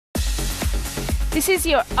This is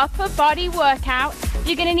your upper body workout.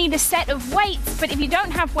 You're gonna need a set of weights, but if you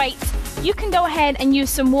don't have weights, you can go ahead and use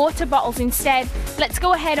some water bottles instead. Let's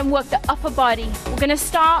go ahead and work the upper body. We're gonna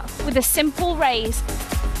start with a simple raise.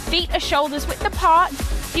 Feet are shoulders width apart.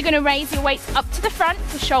 You're gonna raise your weights up to the front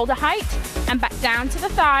to shoulder height and back down to the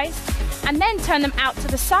thighs, and then turn them out to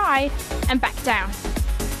the side and back down.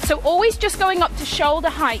 So always just going up to shoulder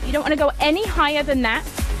height. You don't wanna go any higher than that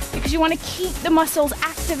because you wanna keep the muscles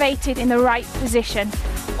activated in the right position.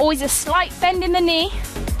 Always a slight bend in the knee,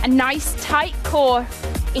 a nice tight core.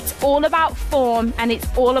 It's all about form and it's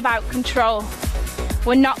all about control.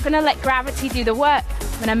 We're not gonna let gravity do the work.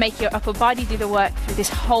 We're gonna make your upper body do the work through this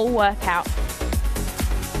whole workout.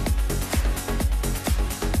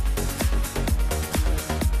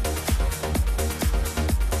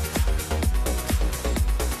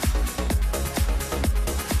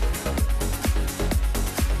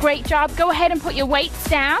 Great job. Go ahead and put your weights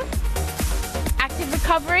down. Active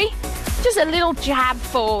recovery. Just a little jab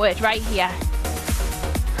forward right here.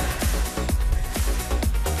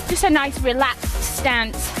 Just a nice relaxed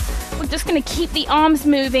stance. We're just going to keep the arms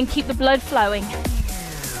moving, keep the blood flowing.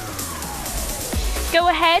 Go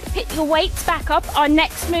ahead, pick your weights back up. Our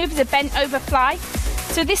next move is a bent over fly.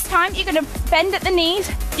 So this time you're going to bend at the knees,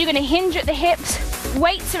 you're going to hinge at the hips.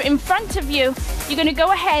 Weights are in front of you. You're going to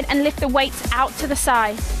go ahead and lift the weights out to the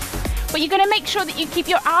side. But you're going to make sure that you keep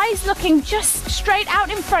your eyes looking just straight out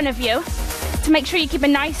in front of you to make sure you keep a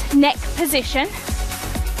nice neck position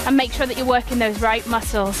and make sure that you're working those right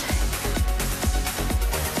muscles.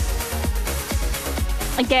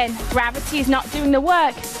 Again, gravity is not doing the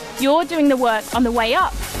work. You're doing the work on the way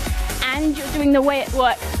up, and you're doing the work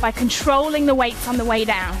by controlling the weights on the way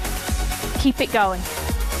down. Keep it going.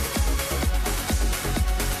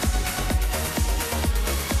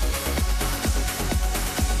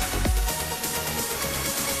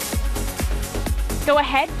 Go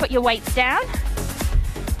ahead, put your weights down.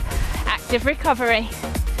 Active recovery.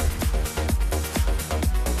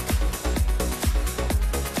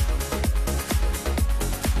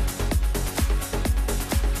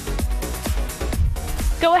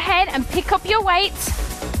 Go ahead and pick up your weights.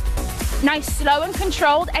 Nice, slow and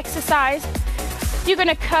controlled exercise. You're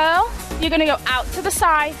gonna curl, you're gonna go out to the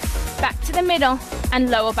side, back to the middle,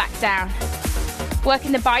 and lower back down.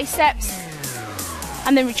 Working the biceps,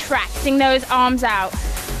 and then retracting those arms out.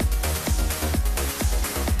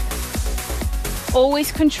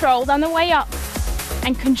 Always controlled on the way up,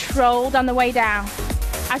 and controlled on the way down.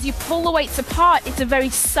 As you pull the weights apart, it's a very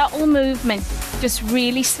subtle movement, just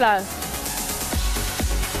really slow.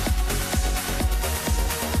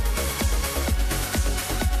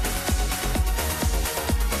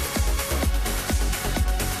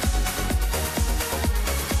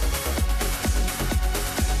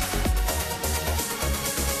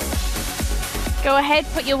 Go ahead,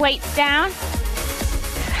 put your weights down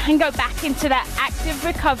and go back into that active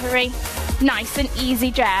recovery. Nice and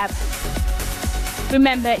easy jab.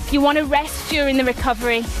 Remember, if you want to rest during the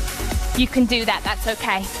recovery, you can do that, that's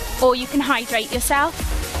okay. Or you can hydrate yourself,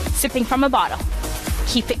 sipping from a bottle.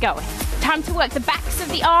 Keep it going. Time to work the backs of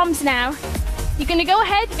the arms now. You're gonna go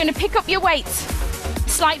ahead, you're gonna pick up your weights.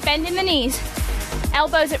 Slight bend in the knees.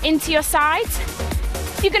 Elbows are into your sides.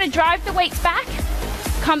 You're gonna drive the weights back,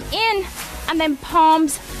 come in, and then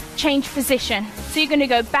palms change position. So you're gonna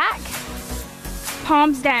go back,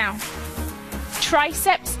 palms down.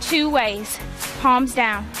 Triceps two ways, palms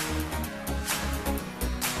down.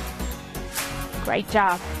 Great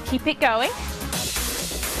job. Keep it going.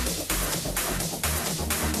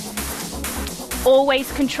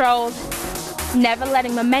 Always controlled, never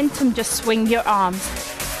letting momentum just swing your arms.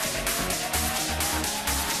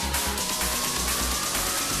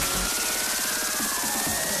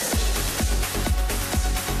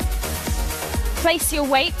 Place your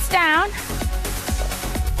weights down.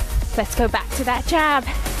 Let's go back to that jab.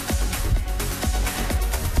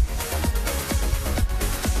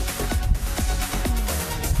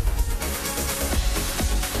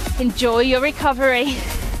 Enjoy your recovery.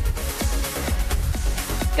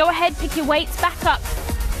 Go ahead, pick your weights back up.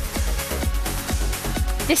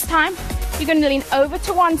 This time, you're going to lean over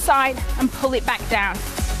to one side and pull it back down.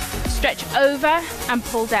 Stretch over and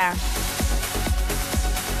pull down.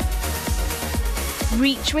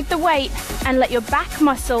 Reach with the weight and let your back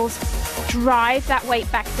muscles drive that weight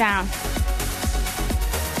back down.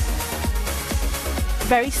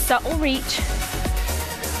 Very subtle reach.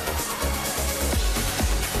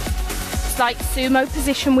 Slight sumo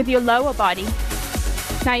position with your lower body.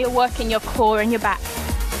 Now you're working your core and your back.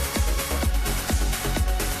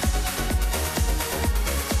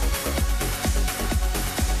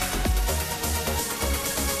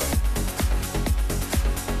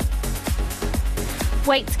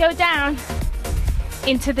 Weights go down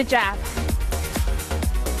into the jab.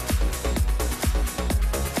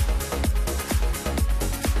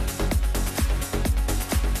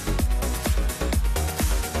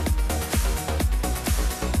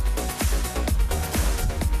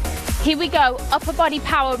 Here we go, upper body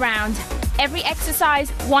power round. Every exercise,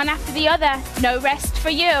 one after the other, no rest for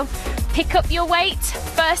you. Pick up your weight,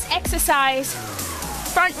 first exercise,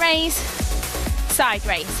 front raise, side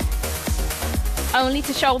raise. Only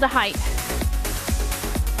to shoulder height.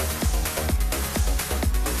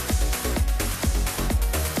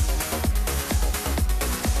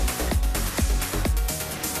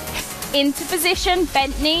 Into position,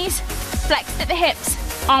 bent knees, flexed at the hips,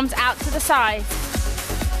 arms out to the side.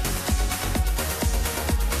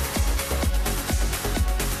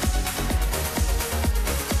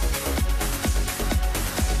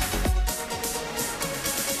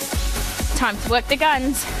 Time to work the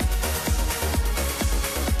guns.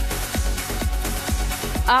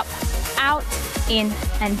 Up, out, in,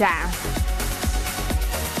 and down.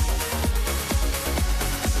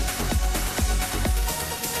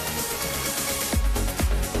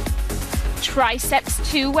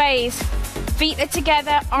 Triceps 2 ways. Feet are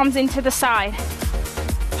together, arms into the side.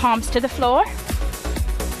 Palms to the floor,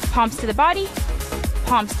 palms to the body,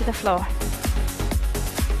 palms to the floor.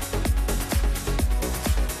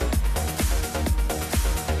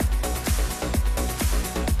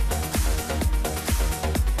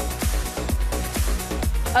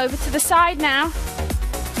 Over to the side now.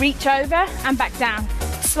 Reach over and back down.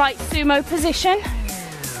 Slight sumo position.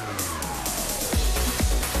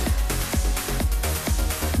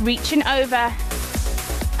 Reaching over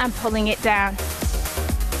and pulling it down.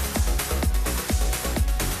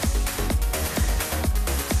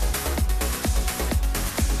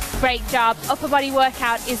 Great job. Upper body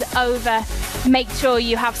workout is over. Make sure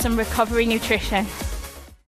you have some recovery nutrition.